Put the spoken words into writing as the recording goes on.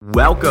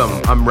Welcome,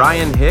 I'm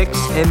Ryan Hicks,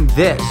 and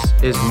this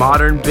is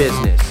Modern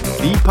Business,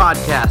 the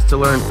podcast to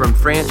learn from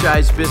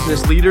franchise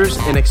business leaders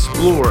and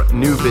explore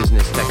new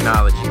business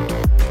technology.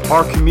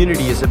 Our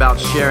community is about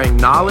sharing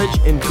knowledge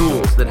and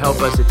tools that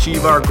help us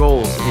achieve our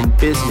goals in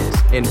business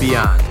and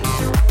beyond.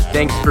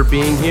 Thanks for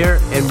being here,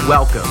 and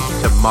welcome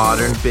to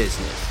Modern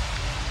Business.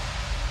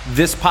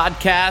 This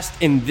podcast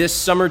and this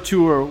summer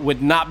tour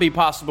would not be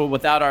possible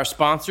without our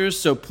sponsors,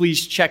 so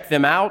please check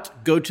them out.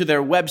 Go to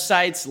their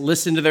websites,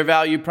 listen to their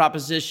value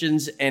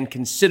propositions, and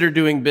consider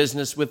doing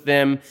business with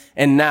them.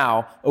 And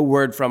now, a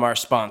word from our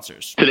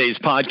sponsors. Today's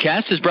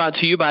podcast is brought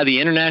to you by the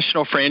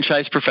International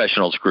Franchise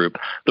Professionals Group,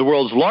 the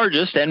world's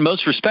largest and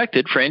most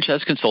respected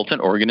franchise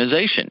consultant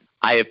organization.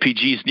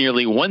 IFPG's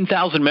nearly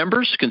 1,000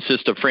 members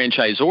consist of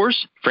franchisors,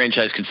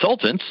 franchise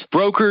consultants,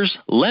 brokers,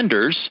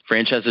 lenders,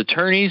 franchise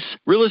attorneys,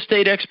 real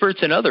estate experts,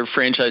 and other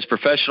franchise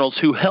professionals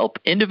who help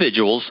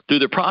individuals through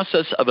the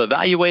process of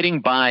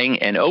evaluating, buying,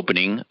 and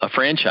opening a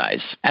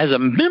franchise. As a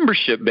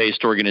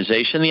membership-based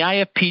organization, the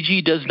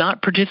IFPG does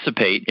not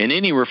participate in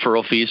any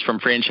referral fees from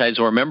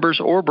franchisor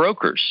members or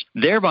brokers,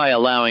 thereby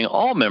allowing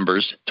all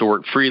members to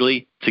work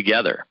freely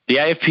together. The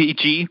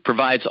IFPG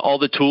provides all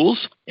the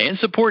tools and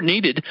support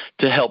needed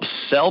to help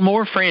sell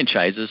more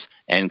franchises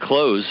and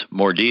close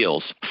more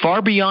deals.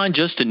 Far beyond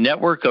just a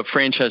network of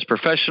franchise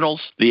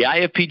professionals, the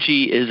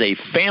IFPG is a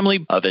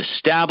family of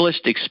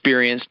established,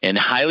 experienced, and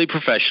highly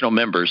professional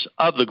members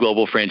of the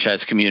global franchise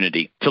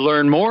community. To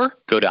learn more,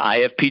 go to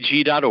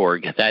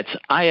ifpg.org. That's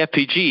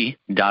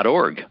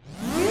ifpg.org.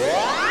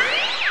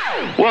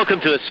 Welcome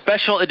to a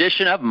special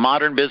edition of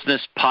Modern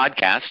Business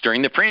Podcast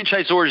during the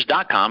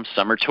Franchisors.com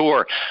Summer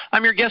Tour.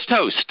 I'm your guest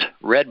host,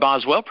 Red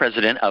Boswell,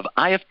 president of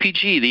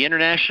IFPG, the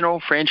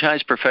International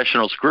Franchise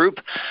Professionals Group.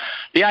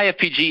 The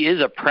IFPG is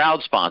a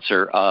proud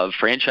sponsor of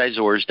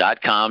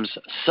Franchisors.com's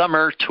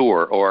Summer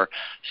Tour, or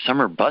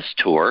Summer Bus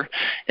Tour,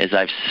 as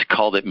I've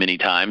called it many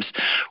times.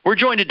 We're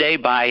joined today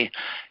by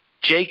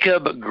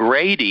Jacob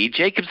Grady.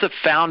 Jacob's the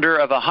founder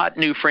of a hot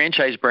new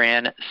franchise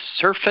brand,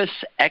 Surface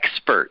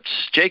Experts.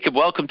 Jacob,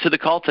 welcome to the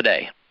call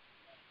today.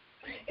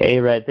 Hey,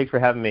 Red. Thanks for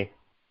having me.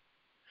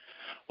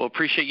 Well,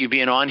 appreciate you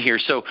being on here.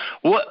 So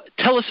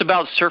tell us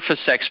about Surface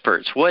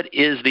Experts. What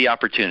is the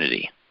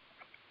opportunity?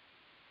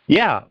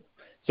 Yeah.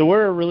 So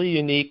we're a really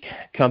unique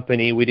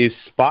company. We do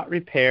spot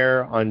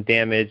repair on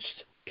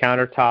damaged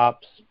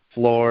countertops,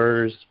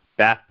 floors,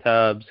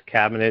 bathtubs,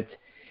 cabinets,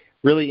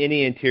 really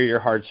any interior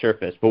hard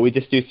surface, but we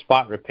just do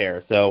spot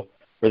repair. So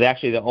we're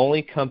actually the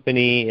only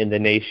company in the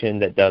nation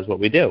that does what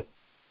we do.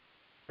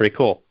 Pretty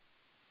cool.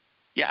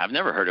 Yeah, I've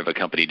never heard of a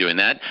company doing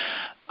that.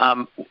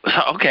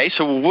 Okay,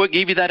 so what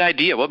gave you that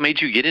idea? What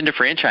made you get into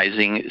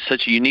franchising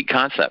such a unique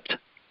concept?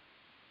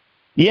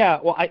 Yeah,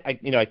 well,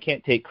 I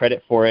can't take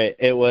credit for it.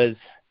 It was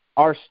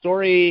our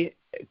story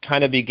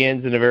kind of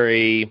begins in a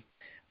very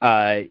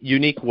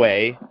unique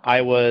way.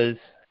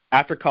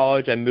 After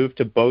college, I moved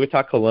to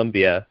Bogota,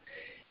 Colombia.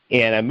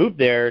 And I moved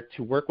there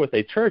to work with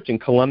a church in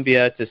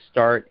Colombia to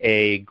start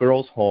a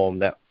girls' home.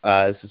 This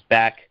was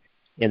back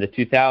in the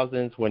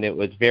 2000s when it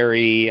was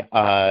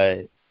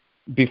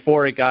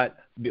before it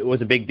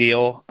was a big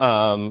deal,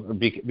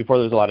 before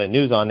there was a lot of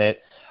news on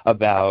it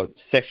about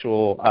sex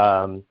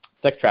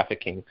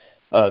trafficking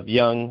of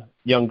young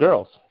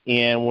girls.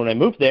 And when I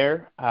moved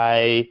there,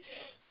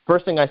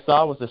 first thing I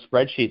saw was a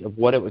spreadsheet of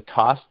what it would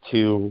cost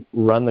to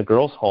run the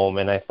girls' home,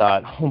 and I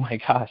thought, oh my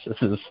gosh,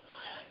 this is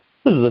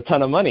a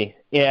ton of money.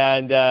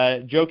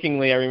 And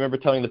jokingly, I remember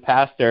telling the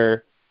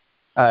pastor,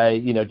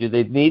 do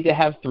they need to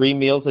have 3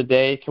 meals a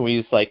day? Can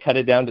we just cut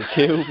it down to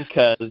 2?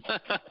 Because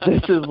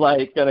this is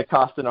going to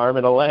cost an arm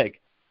and a leg.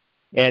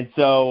 And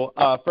so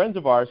friends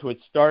of ours who had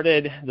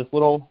started this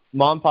little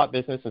mom-and-pop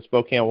business in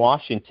Spokane,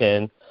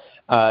 Washington,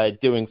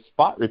 doing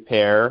spot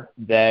repair,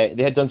 they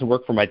had done some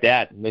work for my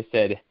dad. And they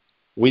said,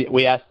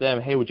 we asked them,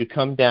 hey, would you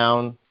come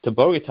down to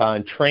Bogota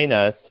and train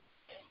us?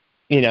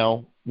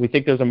 We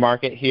think there's a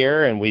market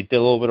here, and we did a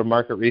little bit of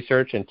market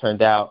research, and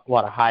turned out a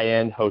lot of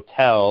high-end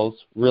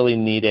hotels really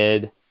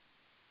needed,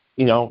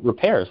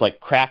 repairs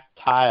like cracked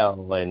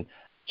tile and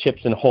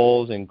chips and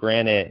holes and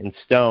granite and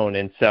stone.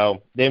 And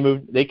so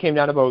they came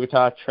down to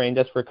Bogota, trained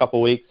us for a couple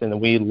of weeks, and then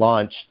we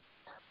launched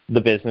the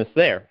business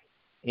there.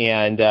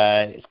 And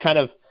it's kind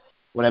of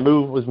when I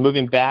was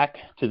moving back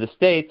to the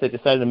States, I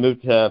decided to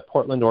move to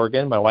Portland,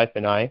 Oregon, my wife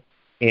and I,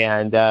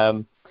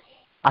 and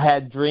I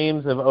had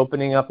dreams of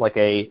opening up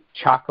a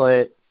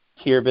chocolate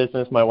tier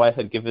business. My wife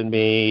had given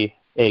me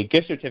a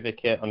gift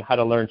certificate on how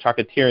to learn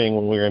chocolatiering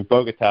when we were in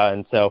Bogota,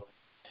 and so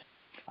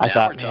I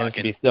thought, man, this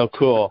would be so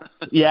cool.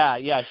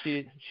 Yeah,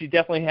 she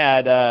definitely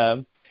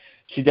had.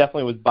 She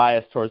definitely was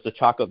biased towards the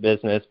chocolate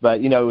business, but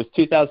it was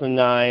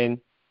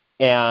 2009,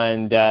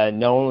 and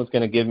no one was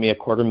going to give me a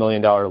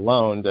 $250,000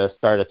 loan to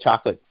start a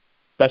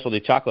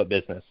specialty chocolate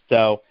business.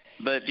 So,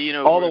 but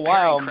all the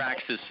while.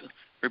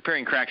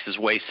 Repairing cracks is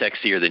way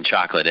sexier than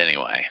chocolate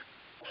anyway.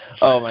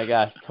 Oh, my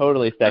gosh,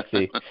 totally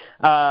sexy.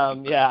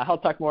 Yeah, I'll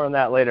talk more on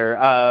that later.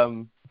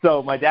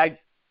 So my dad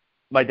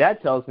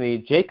tells me,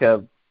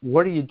 Jacob,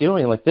 what are you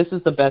doing? This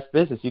is the best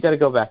business. You got to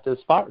go back to the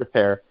spot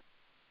repair.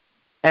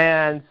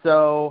 And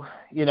so,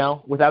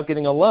 without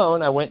getting a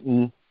loan, I went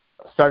and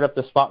started up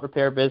the spot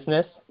repair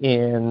business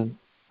in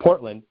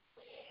Portland.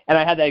 And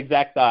I had that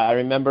exact thought. I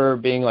remember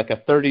being like a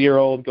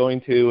 30-year-old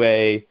going to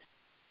a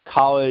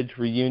college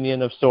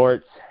reunion of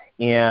sorts,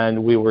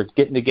 and we were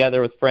getting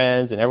together with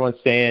friends, and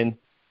everyone's saying,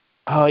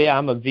 oh, yeah,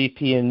 I'm a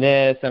VP in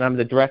this, and I'm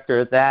the director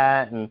of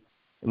that. And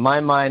in my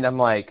mind, I'm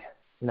like,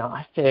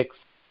 I fix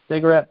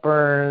cigarette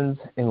burns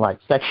in like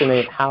Section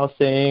 8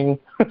 housing,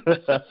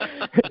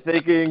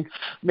 thinking,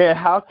 man,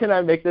 how can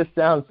I make this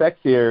sound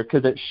sexier?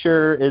 Because it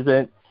sure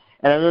isn't.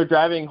 And I remember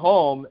driving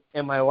home,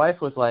 and my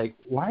wife was like,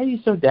 why are you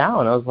so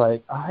down? I was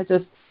like, I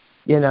just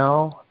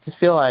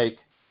feel like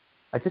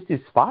I just do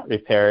spot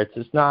repair. It's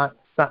just not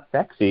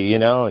sexy,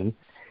 And,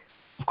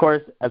 of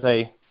course, as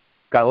I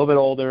got a little bit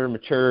older,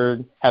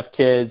 matured, have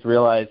kids,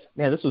 realized,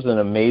 man, this was an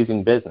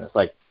amazing business.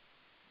 Like,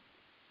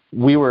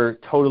 we were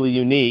totally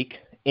unique,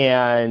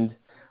 and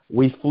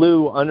we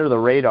flew under the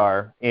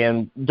radar.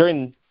 And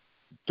during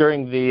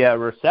the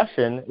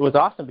recession, it was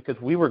awesome because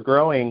we were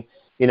growing,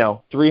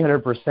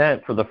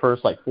 300% for the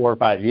first 4 or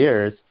 5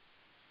 years.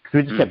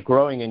 Because we just kept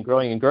growing and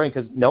growing and growing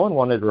because no one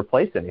wanted to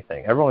replace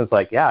anything. Everyone was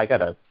like, yeah,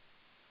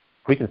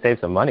 we can save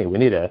some money. We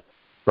need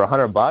for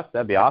 $100,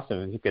 that'd be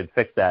awesome if you could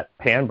fix that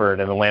pan burn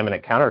in the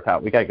laminate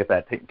countertop. We got to get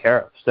that taken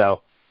care of.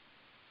 So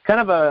kind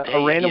of a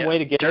random way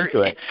to get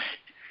into it.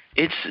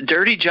 It's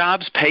dirty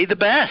jobs pay the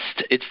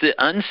best. It's the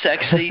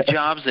unsexy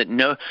jobs that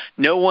no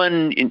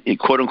one,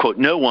 quote unquote,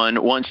 no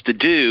one wants to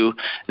do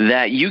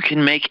that you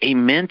can make a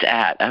mint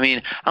at. I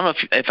mean, I don't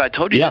know if I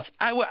told you this.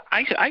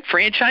 I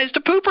franchised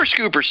a pooper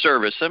scooper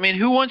service. I mean,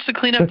 who wants to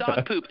clean up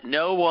dog poop?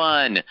 No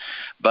one.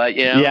 But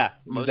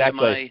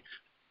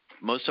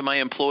most of my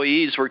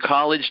employees were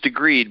college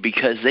degreed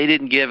because they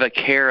didn't give a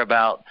care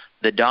about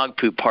the dog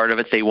poop part of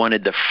it. They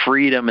wanted the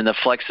freedom and the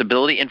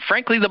flexibility and,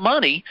 frankly, the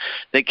money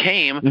that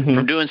came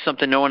from doing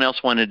something no one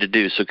else wanted to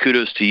do. So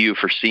kudos to you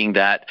for seeing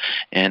that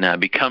and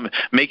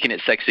making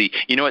it sexy.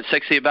 You know what's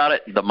sexy about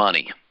it? The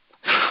money.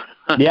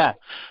 Yeah,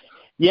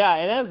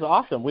 and that was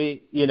awesome.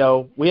 We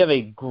have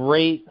a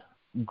great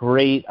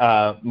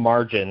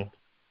margin.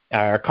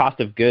 Our cost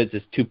of goods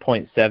is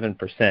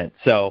 2.7%.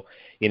 So,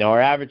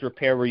 our average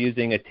repair, we're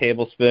using a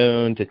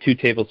tablespoon to 2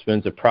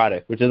 tablespoons of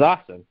product, which is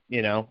awesome.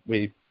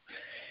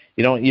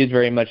 You don't use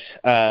very much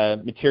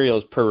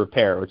materials per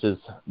repair, which is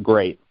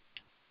great.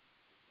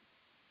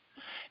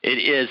 It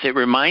is. It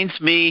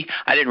reminds me,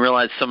 I didn't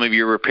realize some of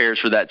your repairs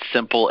were that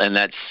simple and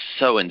that's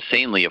so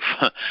insanely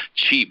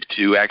cheap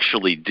to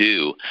actually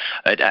do.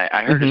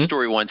 I heard a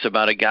story once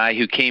about a guy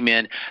who came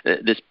in,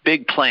 this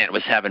big plant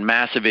was having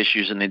massive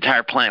issues and the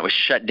entire plant was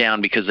shut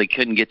down because they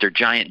couldn't get their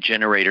giant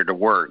generator to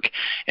work.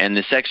 And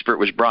this expert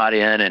was brought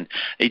in and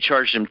they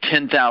charged him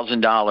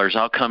 $10,000.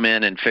 I'll come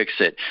in and fix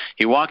it.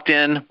 He walked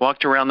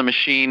around the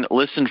machine,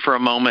 listened for a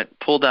moment,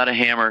 pulled out a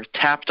hammer,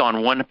 tapped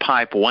on one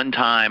pipe one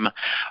time,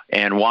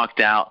 and walked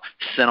out.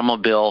 Sent him a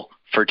bill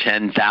for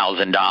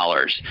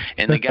 $10,000.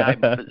 And the guy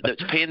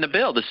that's paying the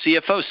bill, the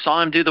CFO, saw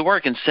him do the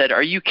work and said,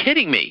 "Are you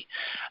kidding me?"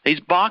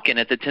 He's balking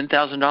at the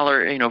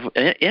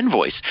 $10,000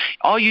 invoice.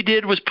 All you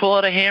did was pull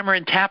out a hammer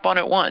and tap on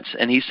it once.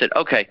 And he said,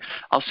 "Okay,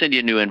 I'll send you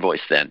a new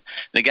invoice then."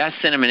 The guy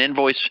sent him an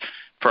invoice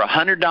for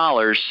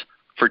 $100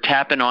 for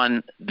tapping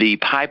on the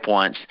pipe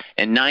once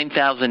and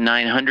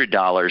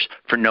 $9,900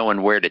 for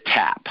knowing where to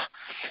tap.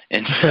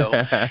 And so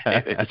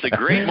it's a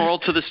great moral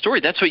to the story.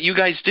 That's what you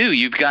guys do.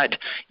 You've got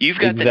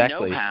the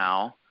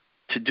know-how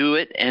to do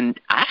it. And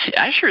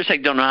I sure as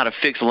heck don't know how to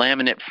fix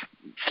laminate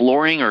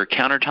flooring or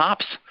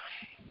countertops.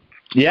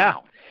 Yeah.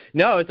 Wow.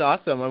 No, it's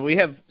awesome. And we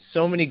have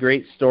so many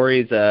great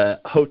stories.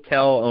 A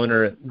hotel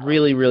owner,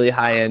 really, really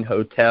high-end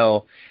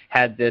hotel,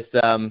 had this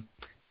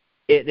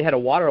they had a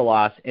water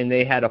loss, and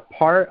they had a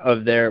part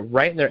of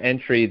right in their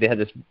entry, they had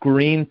this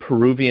green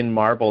Peruvian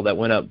marble that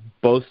went up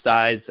both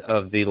sides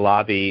of the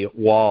lobby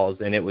walls,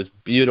 and it was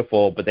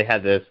beautiful, but they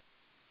had this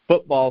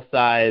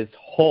football-sized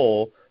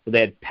hole where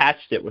they had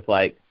patched it with,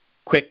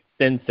 quick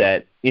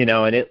thin-set,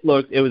 and it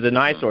was an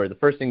eyesore. The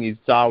first thing you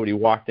saw when you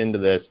walked into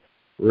this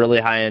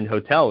really high-end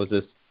hotel was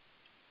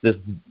this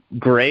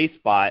gray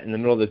spot in the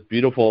middle of this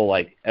beautiful,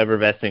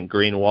 effervescent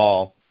green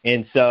wall.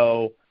 And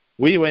so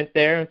we went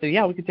there and said,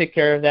 yeah, we can take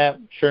care of that.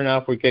 Sure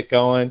enough, we get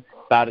going.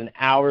 About an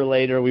hour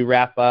later, we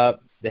wrap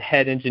up. The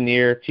head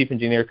engineer, chief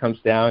engineer comes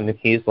down, and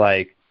he's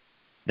like,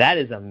 that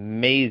is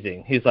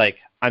amazing. He's like,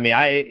 I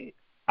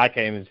can't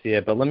even see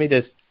it, but let me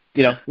just,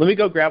 let me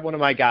go grab one of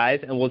my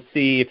guys, and we'll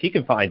see if he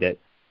can find it.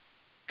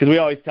 Because we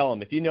always tell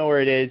him, if you know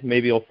where it is,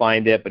 maybe you'll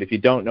find it. But if you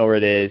don't know where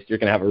it is, you're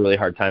going to have a really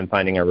hard time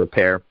finding a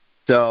repair.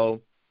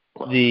 So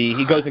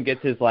he goes and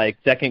gets his,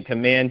 second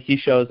command. He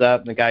shows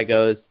up, and the guy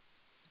goes,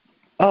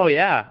 oh,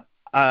 yeah,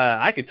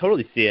 I could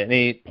totally see it. And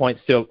he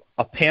points to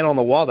a panel on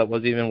the wall that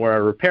wasn't even where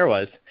our repair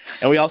was.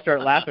 And we all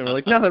start laughing. We're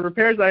like, no, the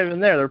repair's not even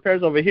there. The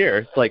repair's over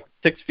here. It's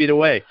 6 feet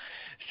away.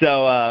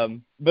 So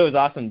but it was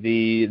awesome.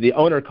 The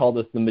owner called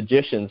us the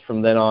magicians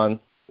from then on.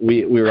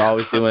 We were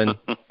always doing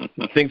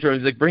things where it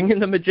was like, bring in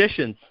the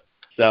magicians.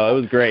 So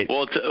it was great.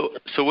 Well,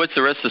 so what's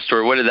the rest of the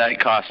story? What did that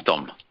cost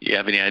them? You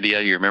have any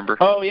idea? You remember?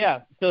 Oh,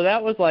 yeah. So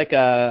that was like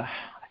I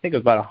think it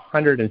was about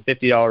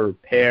 $150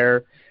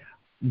 repair.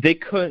 They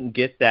couldn't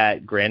get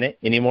that granite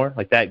anymore.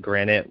 Like that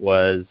granite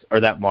was,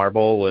 or that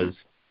marble was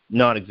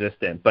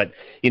non-existent. But,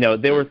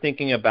 they were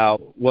thinking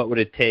about what would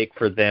it take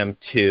for them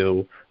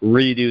to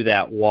redo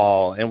that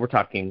wall. And we're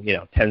talking,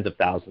 tens of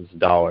thousands of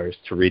dollars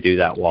to redo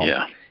that wall.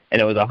 Yeah. And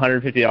it was a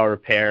 $150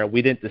 repair.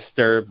 We didn't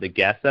disturb the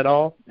guests at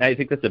all. I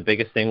think that's the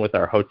biggest thing with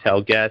our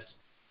hotel guests.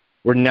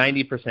 We're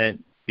 90%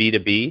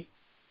 B2B.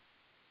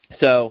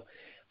 So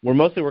we're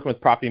mostly working with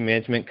property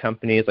management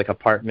companies like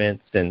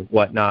apartments and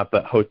whatnot,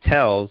 but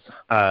hotels,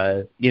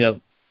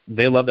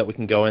 they love that we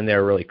can go in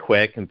there really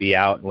quick and be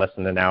out in less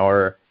than an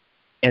hour,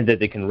 and that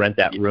they can rent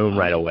that room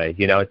right away.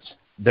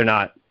 They're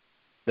not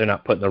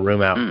putting the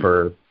room out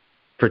for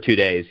 2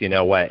 days,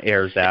 what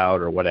airs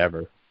out or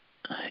whatever.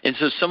 And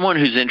so someone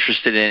who's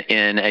interested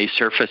in a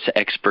Surface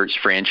Experts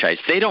franchise,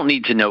 they don't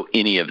need to know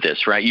any of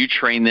this, right? You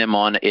train them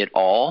on it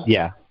all?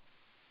 Yeah.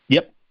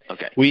 Yep.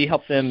 Okay. We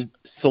help them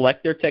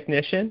select their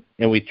technician,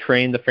 and we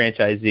train the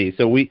franchisee.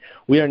 So we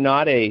are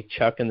not a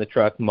chuck in the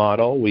truck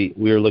model. We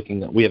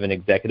have an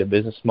executive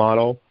business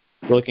model.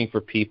 We're looking for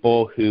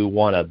people who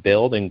want to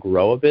build and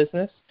grow a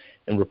business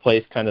and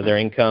replace kind of their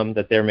income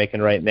that they're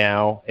making right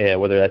now,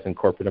 whether that's in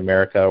corporate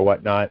America or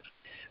whatnot.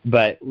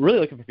 But really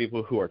looking for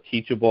people who are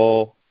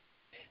teachable.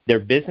 They're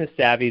business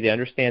savvy. They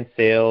understand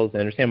sales. They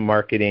understand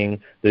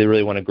marketing. They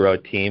really want to grow a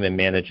team and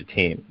manage a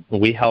team.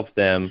 We help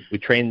them. We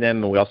train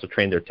them, and we also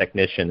train their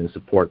technician and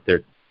support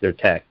their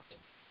techs.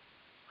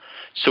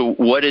 So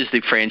what is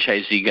the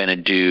franchisee going to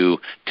do,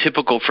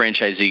 typical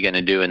franchisee going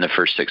to do in the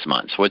first 6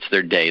 months? What's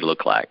their day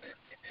look like?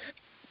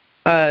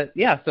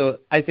 So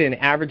I'd say an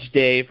average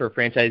day for a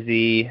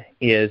franchisee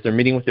is they're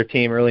meeting with their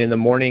team early in the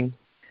morning.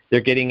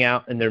 They're getting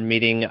out and they're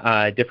meeting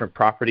different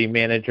property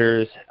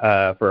managers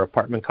for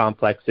apartment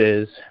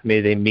complexes.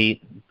 Maybe they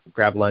meet,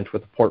 grab lunch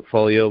with a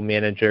portfolio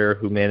manager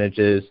who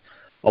manages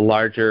a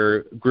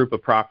larger group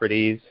of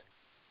properties.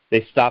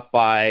 They stop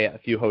by a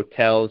few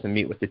hotels and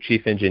meet with the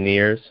chief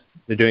engineers.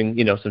 They're doing,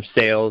 some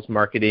sales,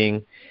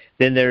 marketing.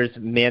 Then there's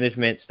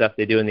management stuff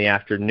they do in the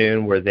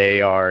afternoon where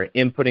they are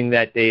inputting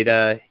that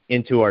data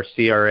into our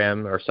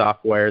CRM or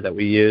software that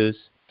we use,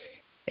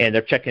 and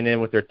they're checking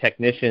in with their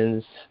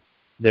technicians.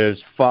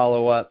 There's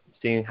follow-up,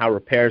 seeing how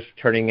repairs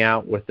are turning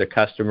out with their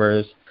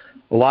customers.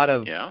 A lot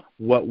of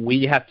what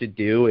we have to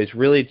do is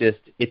really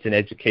it's an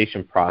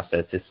education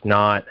process. It's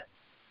not,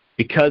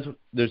 because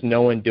there's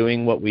no one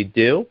doing what we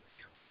do,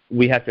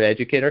 we have to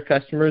educate our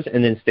customers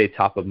and then stay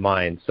top of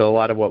mind. So a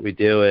lot of what we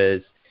do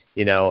is,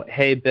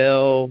 hey,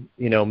 Bill,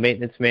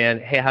 maintenance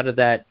man, hey, how did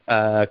that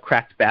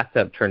cracked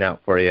bathtub turn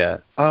out for you?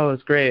 Oh, it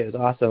was great. It was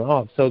awesome. Oh,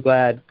 I'm so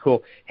glad.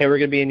 Cool. Hey, we're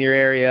going to be in your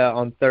area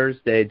on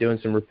Thursday doing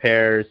some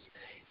repairs.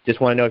 Just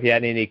want to know if you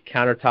had any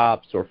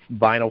countertops or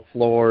vinyl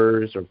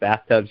floors or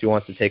bathtubs you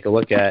want us to take a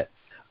look at.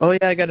 Oh,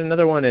 yeah, I got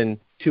another one in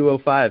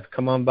 205.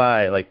 Come on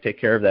by.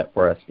 Take care of that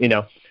for us,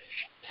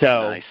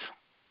 So nice.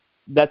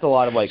 That's a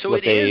lot of, so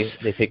what they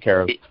take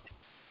care of.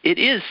 It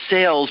is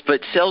sales,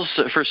 but sales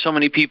for so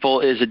many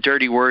people is a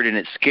dirty word and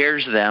it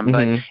scares them.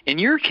 Mm-hmm. But in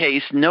your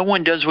case, no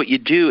one does what you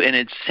do, and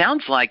it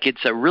sounds like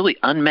it's a really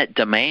unmet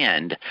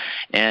demand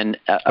and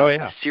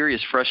a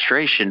serious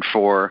frustration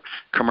for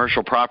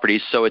commercial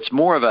properties. So it's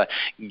more of a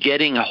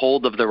getting a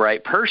hold of the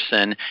right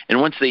person, and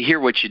once they hear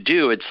what you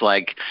do, it's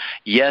like,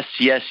 yes,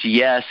 yes,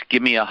 yes,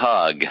 give me a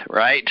hug,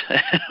 right?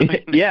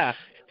 Yeah.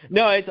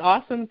 No, it's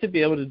awesome to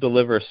be able to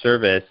deliver a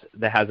service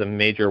that has a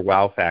major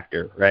wow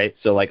factor, right?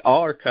 So,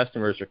 all our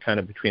customers are kind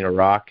of between a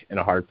rock and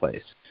a hard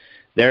place.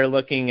 They're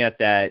looking at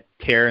that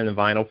tear in the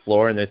vinyl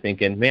floor, and they're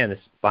thinking, man, this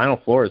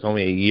vinyl floor is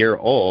only a year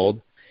old.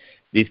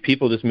 These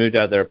people just moved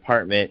out of their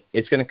apartment.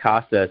 It's going to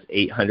cost us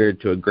 $800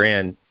 to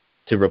 $1,000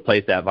 to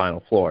replace that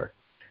vinyl floor.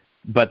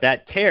 But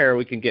that tear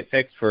we can get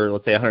fixed for,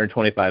 let's say,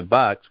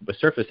 $125. With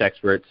Surface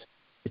Experts,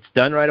 it's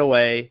done right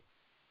away,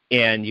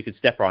 and you can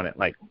step on it.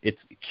 It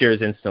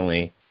cures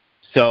instantly.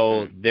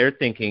 So they're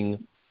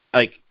thinking,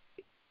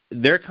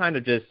 they're kind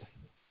of just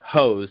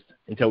hosed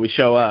until we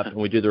show up and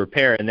we do the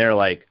repair, and they're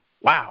like,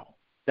 wow,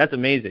 that's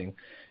amazing,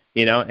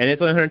 and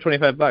it's only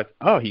 $125.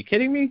 Oh, are you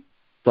kidding me?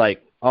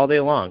 It's all day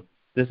long.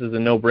 This is a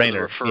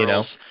no-brainer,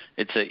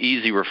 It's an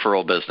easy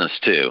referral business,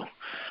 too.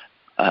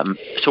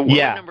 So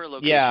what number of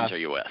locations are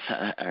you with?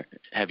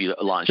 Have you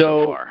launched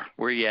so far?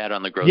 Where are you at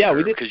on the growth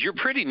curve? Because you're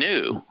pretty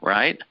new,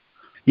 right?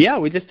 Yeah,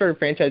 we just started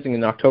franchising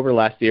in October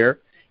last year,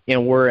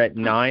 and we're at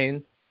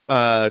 9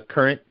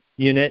 current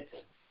units,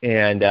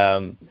 and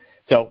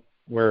so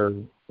we're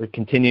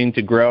continuing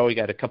to grow. We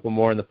got a couple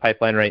more in the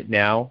pipeline right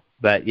now,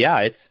 but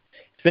it's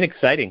been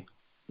exciting.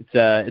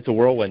 It's a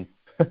whirlwind.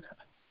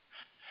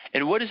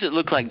 And what does it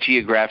look like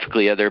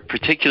geographically? Are there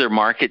particular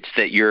markets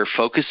that you're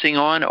focusing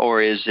on,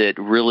 or is it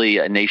really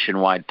a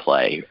nationwide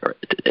play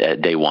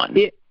day one?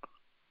 It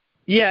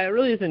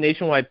really is a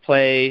nationwide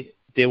play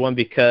day one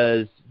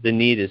because the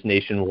need is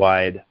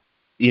nationwide.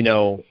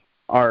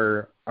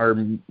 Our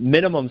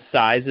minimum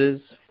sizes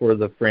for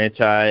the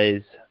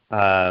franchise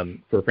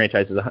for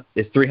franchises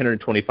is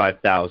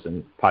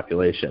 325,000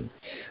 population.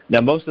 Now,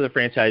 most of the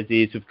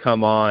franchisees who've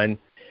come on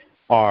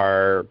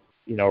are,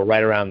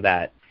 right around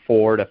that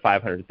 400,000 to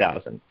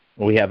 500,000.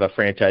 We have a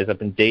franchise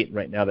up in Dayton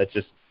right now that's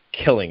just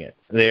killing it.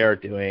 They are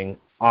doing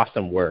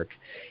awesome work.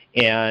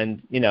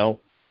 And,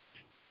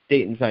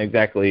 Dayton's not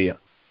exactly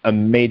a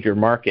major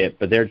market,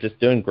 but they're just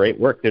doing great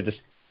work.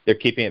 They're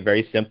keeping it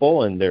very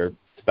simple, and it's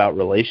about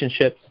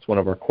relationships. It's one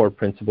of our core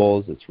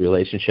principles. It's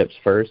relationships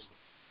first,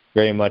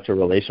 very much a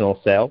relational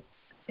sale.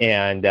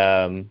 And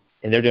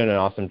they're doing an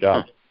awesome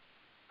job.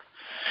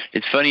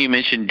 It's funny you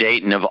mentioned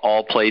Dayton, of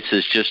all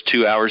places. Just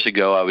 2 hours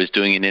ago, I was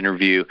doing an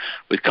interview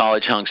with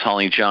College Hunks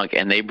Hauling Junk,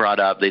 and they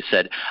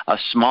said, a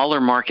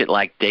smaller market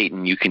like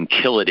Dayton, you can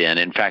kill it in.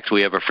 In fact,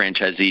 we have a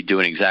franchisee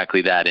doing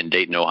exactly that in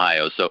Dayton,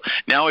 Ohio. So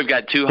now we've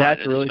got 200.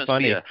 That's really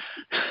funny. A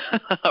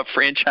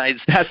franchise.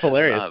 That's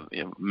hilarious.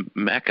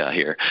 Mecca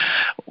here.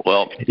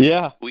 Well,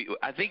 yeah.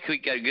 I think we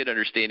got a good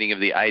understanding of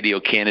the ideal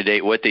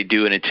candidate, what they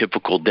do in a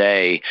typical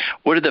day.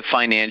 What do the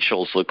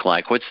financials look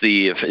like? What's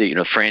the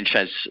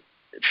franchise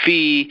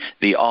fee,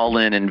 the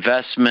all-in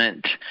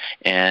investment,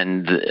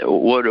 and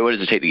what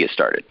does it take to get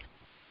started?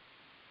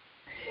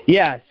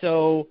 Yeah,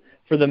 so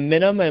for the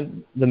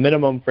minimum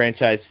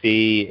franchise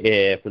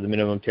fee for the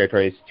minimum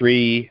territory is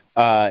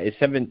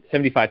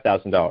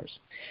 $75,000.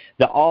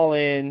 The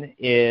all-in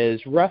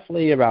is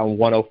roughly around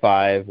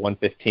 $105,000,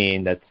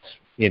 $115,000. That's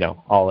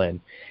all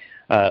in.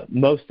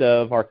 Most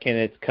of our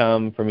candidates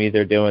come from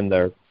either doing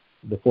the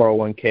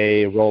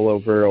 401k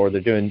rollover, or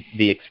they're doing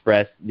the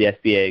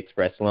SBA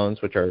Express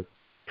loans, which are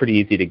pretty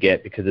easy to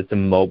get because it's a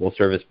mobile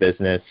service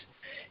business.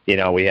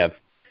 We have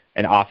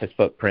an office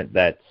footprint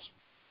that's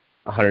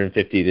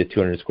 150 to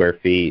 200 square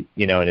feet,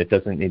 and it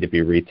doesn't need to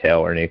be retail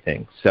or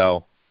anything.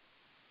 So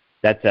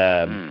that's those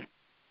are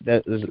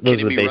the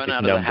basic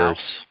numbers.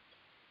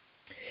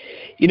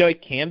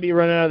 It can be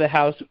run out of the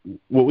house.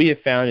 What we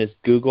have found is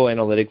Google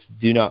Analytics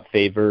do not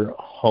favor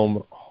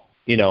home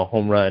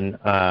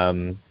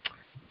run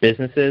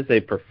businesses. They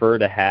prefer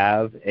to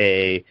have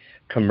a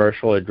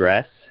commercial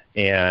address.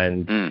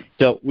 And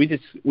so we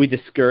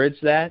discourage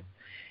that.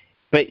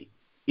 But,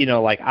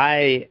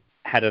 I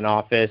had an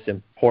office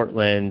in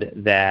Portland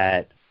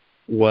that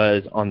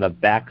was on the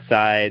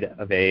backside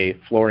of a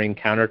flooring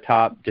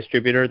countertop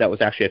distributor that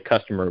was actually a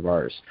customer of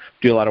ours.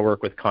 We do a lot of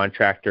work with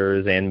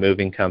contractors and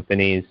moving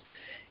companies.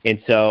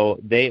 And so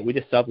we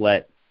just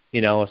sublet,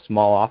 a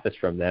small office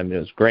from them, and it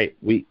was great.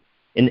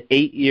 In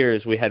 8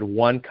 years, we had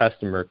one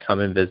customer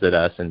come and visit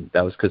us, and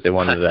that was because they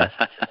wanted to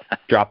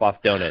drop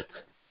off donuts.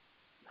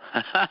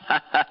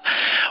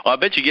 Well, I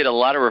bet you get a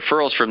lot of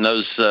referrals from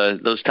those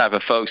type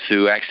of folks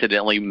who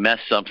accidentally mess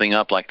something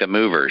up, like the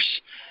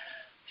movers.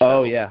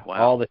 Oh yeah,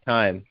 wow. All the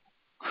time.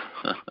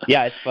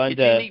 Yeah, it's fun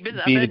to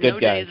be the good guy. No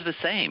day is the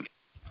same.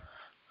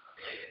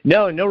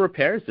 No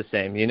repair is the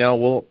same.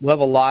 We'll have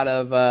a lot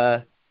of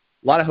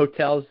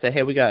hotels say,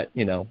 hey, we got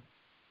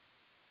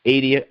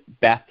 80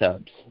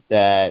 bathtubs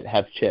that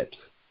have chips,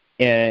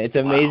 and it's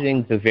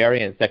amazing the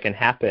variance that can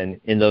happen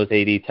in those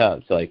 80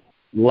 tubs, like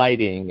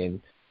lighting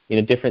and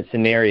different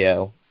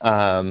scenario.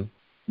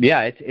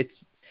 It's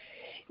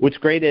what's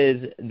great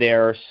is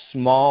they're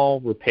small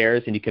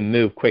repairs and you can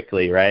move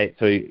quickly, right?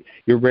 So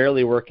you're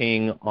rarely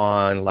working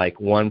on like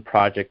one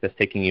project that's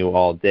taking you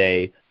all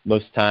day.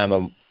 Most of the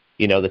time,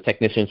 the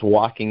technician's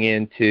walking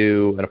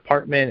into an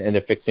apartment and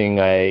they're fixing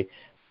a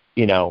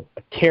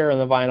tear in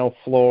the vinyl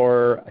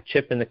floor, a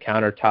chip in the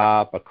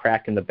countertop, a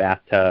crack in the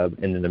bathtub,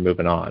 and then they're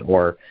moving on.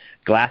 Or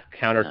glass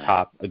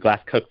countertop, a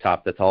glass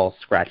cooktop that's all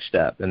scratched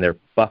up, and they're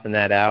buffing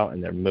that out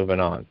and they're moving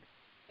on.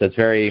 So it's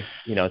very,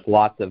 it's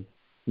lots of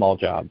small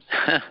jobs.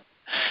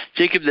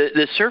 Jacob,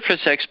 the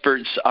Surface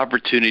Experts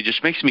opportunity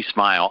just makes me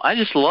smile. I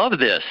just love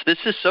this. This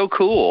is so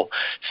cool.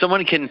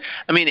 Someone can,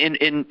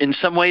 in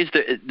some ways,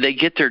 they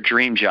get their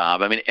dream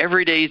job.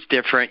 Every day is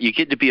different. You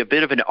get to be a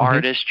bit of an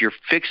artist. You're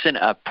fixing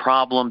a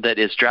problem that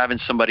is driving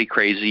somebody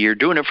crazy. You're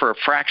doing it for a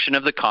fraction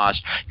of the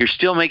cost. You're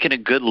still making a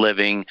good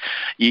living.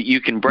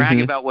 You can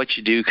brag about what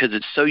you do because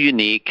it's so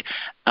unique.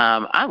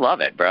 I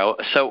love it, bro.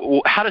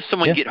 So how does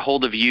someone get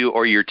hold of you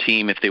or your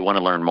team if they want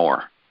to learn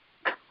more?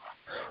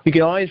 You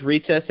can always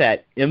reach us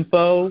at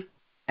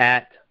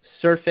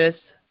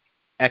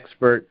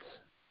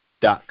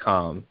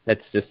info@surfaceexperts.com.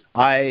 That's just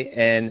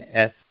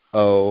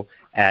INFO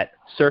at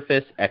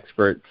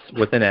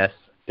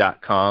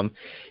surfaceexperts.com.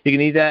 You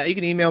can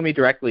email me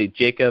directly,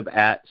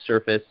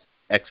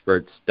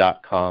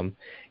 jacob@surfaceexperts.com.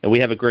 And we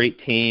have a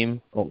great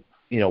team.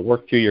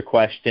 Work through your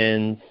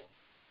questions,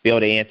 be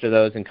able to answer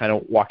those, and kind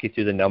of walk you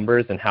through the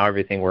numbers and how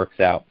everything works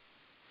out.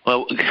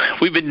 Well,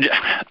 we've been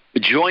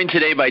joined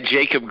today by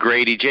Jacob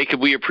Grady. Jacob,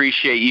 we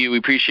appreciate you. We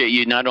appreciate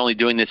you not only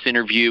doing this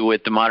interview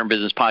with the Modern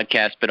Business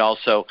Podcast, but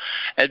also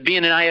as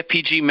being an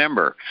IFPG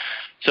member.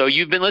 So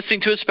you've been listening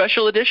to a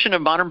special edition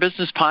of Modern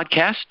Business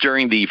Podcast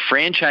during the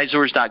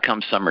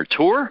Franchisors.com Summer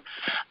Tour.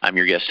 I'm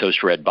your guest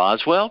host, Red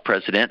Boswell,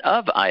 president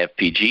of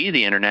IFPG,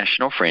 the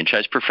International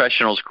Franchise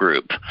Professionals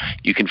Group.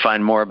 You can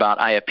find more about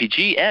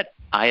IFPG at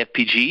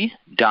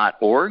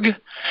ifpg.org.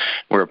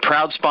 We're a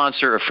proud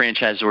sponsor of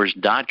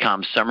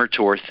Franchisors.com Summer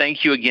Tour.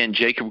 Thank you again,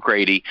 Jacob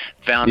Grady,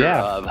 founder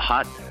of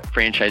Hot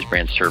Franchise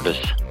Brand Surface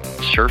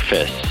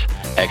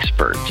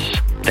Experts.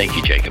 Thank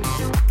you, Jacob.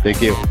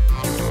 Thank you.